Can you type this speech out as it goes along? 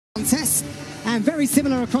contest. And very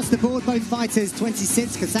similar across the board, both fighters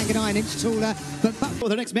 26, Kasanganay an inch taller. But for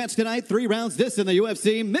the next match tonight, 3 rounds this in the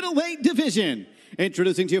UFC middleweight division.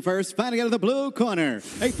 Introducing to you first, fighting out of the blue corner,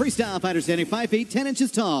 a freestyle fighter standing 5 feet 10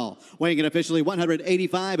 inches tall, weighing in officially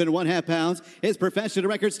 185.5 pounds. His professional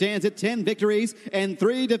record stands at 10 victories and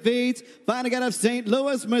 3 defeats. Fighting out of St.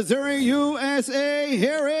 Louis, Missouri, USA,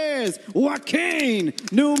 here is Joaquin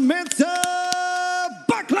Mansa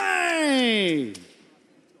Buckley.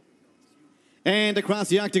 And across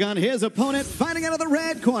the octagon, his opponent fighting out of the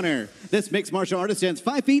red corner. This mixed martial artist stands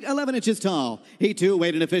 5 feet 11 inches tall. He too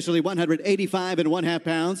weighed in officially 185.5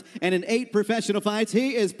 pounds. And in 8 professional fights,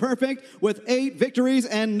 he is perfect with 8 victories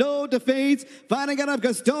and no defeats. Fighting out of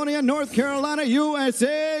Gastonia, North Carolina,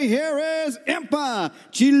 USA, here is Impa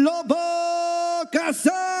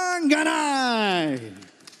Kasanganay.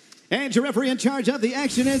 And your referee in charge of the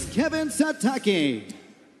action is Kevin Holland.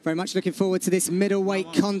 very much looking forward to this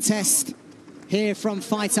middleweight contest here from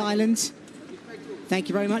Fight Island. Thank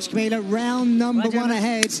you very much, Camila. Round number 1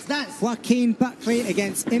 ahead. Joaquin Buckley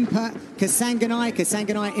against Impa Kasanganay.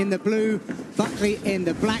 Kasanganay in the blue, Buckley in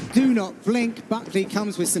the black. Do not blink. Buckley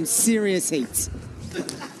comes with some serious heat.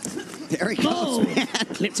 There he goes, man.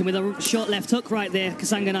 Clipped him with a short left hook right there,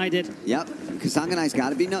 Kasanganay did. Yep, Kasanganay's got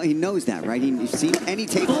to be, he knows that, right? You've seen any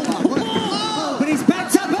tape. But he's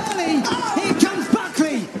backed up early. Here comes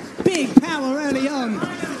Buckley. Big power early on.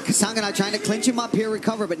 Kasanganay trying to clinch him up here,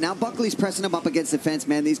 recover, but now Buckley's pressing him up against the fence,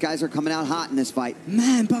 man. These guys are coming out hot in this fight.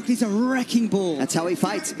 Man, Buckley's a wrecking ball. That's how he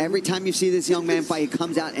fights. Every time you see this young man fight, he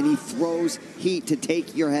comes out and he throws heat to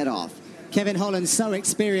take your head off. Kevin Holland so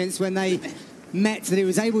experienced when they met that he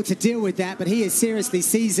was able to deal with that, but he is seriously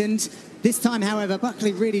seasoned. This time, however,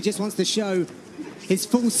 Buckley really just wants to show his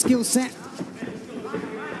full skill set.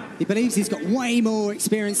 He believes he's got way more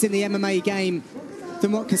experience in the MMA game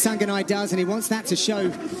than what Kasanganay does, and he wants that to show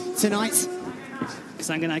tonight.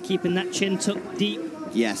 Kasanganay keeping that chin tucked deep.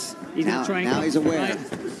 Yes. He's now he's aware.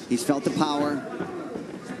 Right. He's felt the power.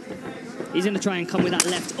 He's going to try and come with that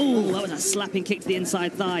left. Oh, that was a slapping kick to the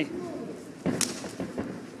inside thigh.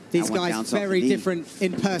 These guys very different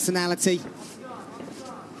in personality.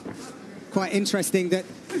 Quite interesting that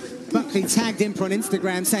Buckley tagged Impa on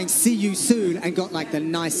Instagram saying, "See you soon," and got like the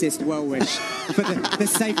nicest well wish for the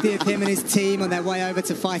safety of him and his team on their way over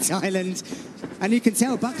to Fight Island. And you can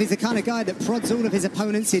tell Buckley's the kind of guy that prods all of his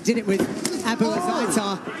opponents. He did it with Abu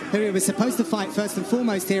Dhabi, who he was supposed to fight first and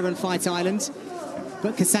foremost here on Fight Island.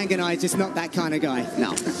 But Kasanganay is just not that kind of guy.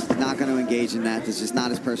 No, not going to engage in that. That's just not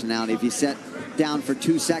his personality. If you sit down for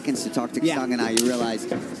 2 seconds to talk to Kasanganay, you realize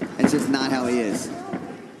it's just not how he is.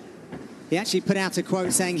 He actually put out a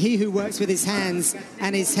quote saying, "He who works with his hands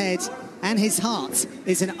and his head and his heart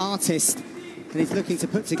is an artist." And he's looking to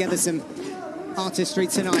put together some artistry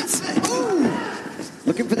tonight. Ooh!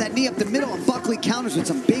 Looking for that knee up the middle, and Buckley counters with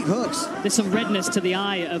some big hooks. There's some redness to the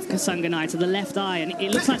eye of Kasanganay, to the left eye, and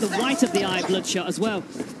it looks like the white of the eye bloodshot as well.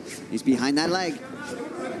 He's behind that leg.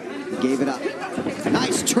 He gave it up.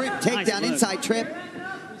 Nice trip, takedown, nice inside trip.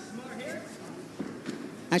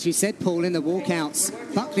 As you said, Paul, in the walkouts,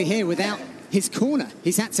 Buckley here without his corner.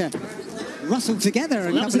 He's had to rustle together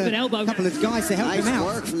a couple of guys to help him out.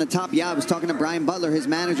 Nice work from the top. Yeah, I was talking to Brian Butler, his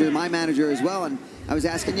manager, my manager as well, and I was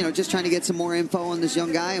asking, just trying to get some more info on this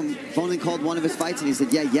young guy. And I've only called one of his fights, and he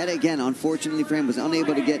said, yeah, yet again, unfortunately for him, was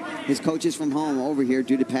unable to get his coaches from home over here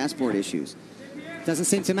due to passport issues. Doesn't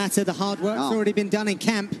seem to matter. The hard work's already been done in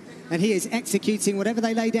camp, and he is executing whatever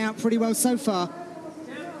they laid out pretty well so far.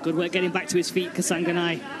 Good work getting back to his feet,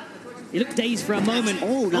 Kasanganay. He looked dazed for a moment.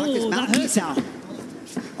 Oh, knocked his mouthpiece out.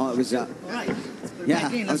 Oh, it was, yeah, I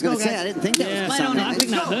was going to say, I didn't think that was Kasanganay. I think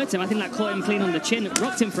that hurt him. I think that caught him clean on the chin. It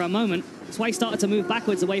rocked him for a moment. That's why he started to move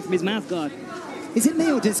backwards away from his mouth guard. Is it me,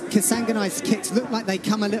 or does Kasanganay's kicks look like they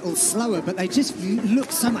come a little slower, but they just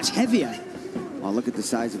look so much heavier? Oh, look at the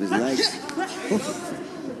size of his legs.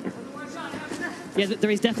 Yeah,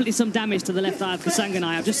 there is definitely some damage to the left eye of Kasanganay.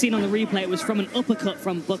 I've just seen on the replay it was from an uppercut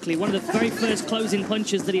from Buckley. One of the very first closing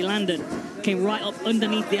punches that he landed came right up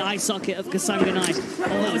underneath the eye socket of Kasanganay.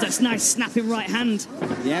 Oh, that was a nice snapping right hand.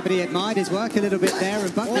 Yeah, but he admired his work a little bit there,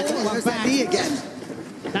 and Buckley got one back. That knee again.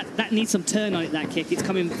 That needs some turn on it, that kick. It's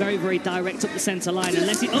coming very, very direct up the centre line.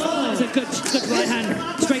 Unless he... Oh, that's a good right hand.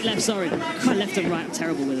 Straight left, sorry. My left and right, I'm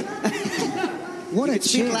terrible with it. What a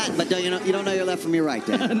chin. Latin, but you don't know your left from your right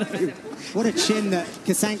there. No. What a chin that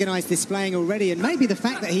Kasanganay is displaying already, and maybe the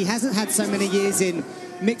fact that he hasn't had so many years in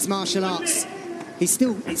mixed martial arts, he's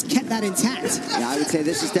kept that intact. Yeah, I would say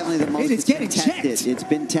this is definitely the most tested. It's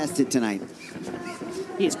been tested tonight.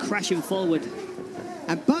 He is crashing forward.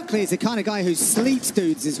 And Buckley is the kind of guy who sleeps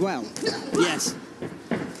dudes as well. Yes.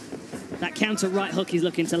 That counter right hook he's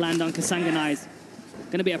looking to land on Kasanganay is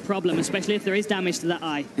going to be a problem, especially if there is damage to that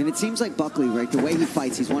eye. And it seems like Buckley, right, the way he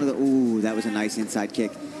fights, he's one of the, ooh, that was a nice inside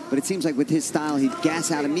kick. But it seems like with his style, he'd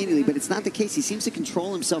gas out immediately, but it's not the case. He seems to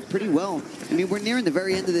control himself pretty well. I mean, we're nearing the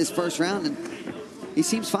very end of this first round, and he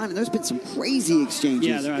seems fine. And there's been some crazy exchanges.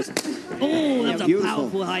 Yeah, there has. Oh, that was beautiful. a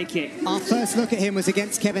powerful high kick. Our first look at him was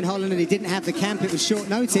against Kevin Holland, and he didn't have the camp. It was short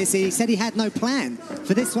notice. He said he had no plan.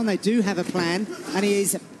 For this one, they do have a plan, and he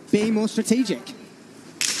is being more strategic.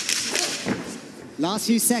 Last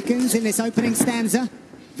few seconds in this opening stanza.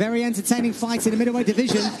 Very entertaining fight in the middleweight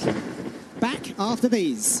division. Back after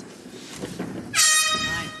these.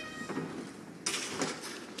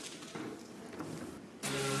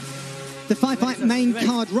 The five-fight main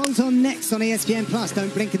card rolls on next on ESPN+.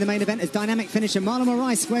 Don't blink in the main event as dynamic finisher Marlon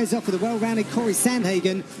Moraes squares off with a well-rounded Corey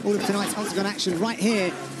Sandhagen. All of tonight's octagon action right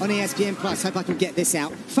here on ESPN+. Hope I can get this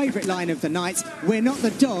out. Favourite line of the night, we're not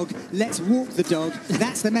the dog, let's walk the dog.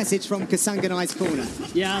 That's the message from Kasanganay's corner.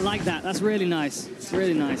 Yeah, I like that. That's really nice. It's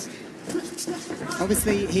really nice.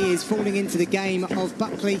 Obviously, he is falling into the game of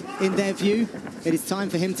Buckley in their view. It is time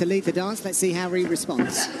for him to lead the dance. Let's see how he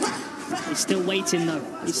responds. He's still waiting, though.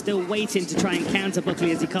 He's still waiting to try and counter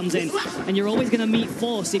Buckley as he comes in. And you're always going to meet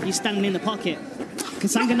force if you're standing in the pocket.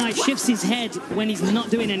 Kasanganay shifts his head when he's not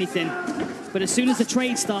doing anything. But as soon as the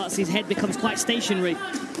trade starts, his head becomes quite stationary.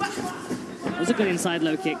 That was a good inside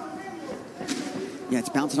low kick. Yeah, it's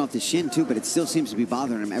bouncing off the shin, too, but it still seems to be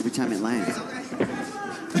bothering him every time it lands.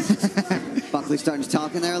 Buckley starting to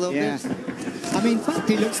talk in there a little bit. I mean,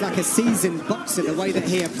 Buckley looks like a seasoned boxer, the way that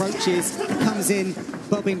he approaches, comes in,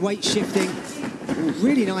 bobbing, weight shifting.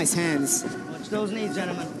 Really nice hands. Watch those knees,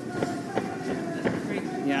 gentlemen.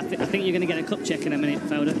 Yeah, I think you're going to get a cup check in a minute,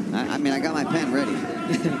 Felder. I mean, I got my pen ready.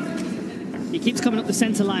 He keeps coming up the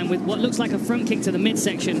center line with what looks like a front kick to the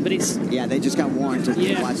midsection, but it's... Yeah, they just got warned to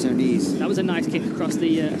watch their knees. That was a nice kick across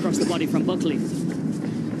the body from Buckley.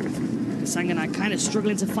 Kasanganay kind of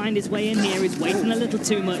struggling to find his way in here. He's waiting a little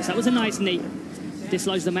too much. That was a nice knee.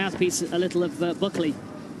 Dislodged the mouthpiece a little of Buckley.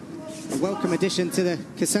 A welcome addition to the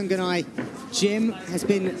Kasanganay gym has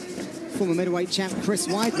been former middleweight champ Chris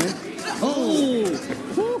Weidman.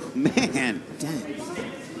 Oh, man. Damn.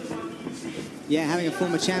 Yeah, having a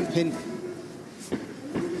former champion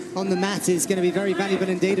on the mat is going to be very valuable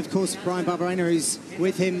indeed. Of course, Brian Barberena, who's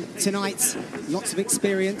with him tonight. Lots of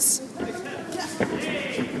experience.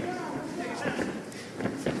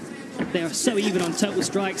 They are so even on total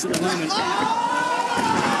strikes at the moment.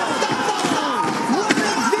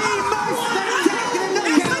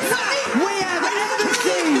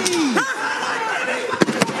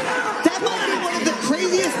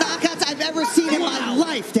 Seen in my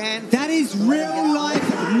life, Dan. That is real life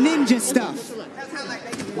ninja stuff.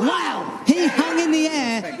 Wow. He hung in the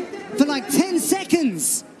air for like 10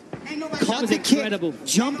 seconds. Caught the incredible kick,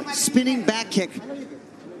 jump, spinning back kick.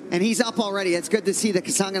 And he's up already. It's good to see that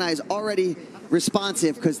Kasanganay is already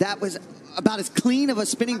responsive because that was about as clean of a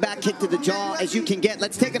spinning back kick to the jaw as you can get.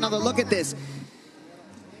 Let's take another look at this.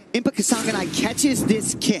 Impa Kasanganay catches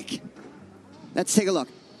this kick. Let's take a look.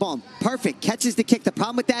 Boom. Perfect. Catches the kick. The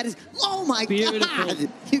problem with that is, oh my God.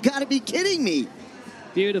 You got to be kidding me.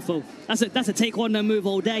 Beautiful. That's a taekwondo move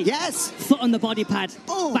all day. Yes. Foot on the body pad.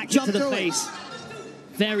 Boom. Back Jump into the through face.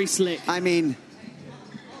 Very slick. I mean,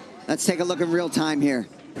 let's take a look in real time here.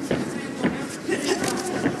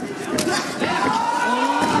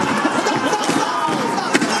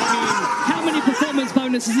 How many performance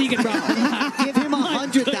bonuses he can run? Give him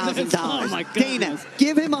 $100,000. Oh my God. Dana,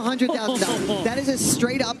 give him $100,000. That is a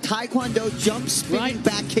straight up Taekwondo jump spinning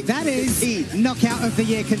back kick. That is knockout of the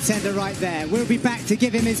year contender right there. We'll be back to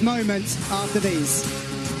give him his moment after these.